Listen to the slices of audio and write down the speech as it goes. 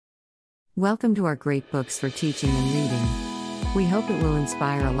Welcome to our great books for teaching and reading. We hope it will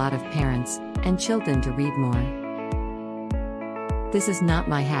inspire a lot of parents and children to read more. This is Not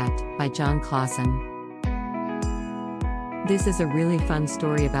My Hat, by Jon Klassen. This is a really fun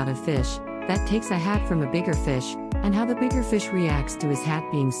story about a fish that takes a hat from a bigger fish, and how the bigger fish reacts to his hat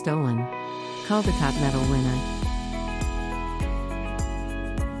being stolen. Caldecott Medal Winner.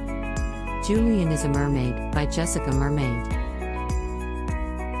 Julian is a Mermaid, by Mermaid.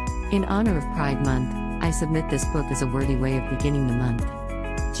 In honor of Pride Month, I submit this book as a worthy way of beginning the month.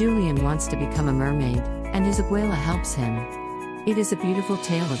 Julian wants to become a mermaid, and his Abuela helps him. It is a beautiful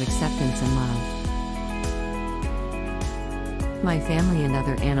tale of acceptance and love. My Family and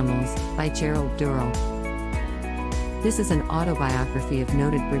Other Animals, by Gerald Durrell. This is an autobiography of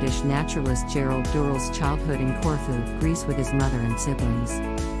noted British naturalist Gerald Durrell's childhood in Corfu, Greece with his mother and siblings.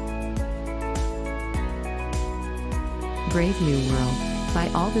 Brave New World, by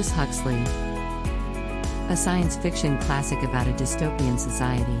Aldous Huxley. A science fiction classic about a dystopian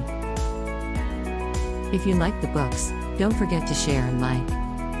society. If you like the books, don't forget to share and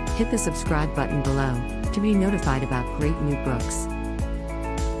like. Hit the subscribe button below to be notified about great new books.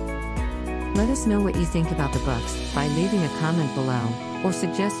 Let us know what you think about the books by leaving a comment below, or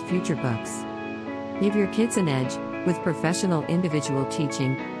suggest future books. Give your kids an edge with professional individual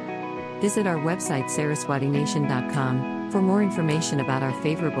teaching. Visit our website saraswatination.com for more information about our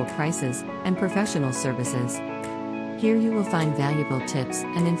favorable prices and professional services. Here you will find valuable tips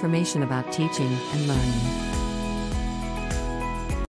and information about teaching and learning.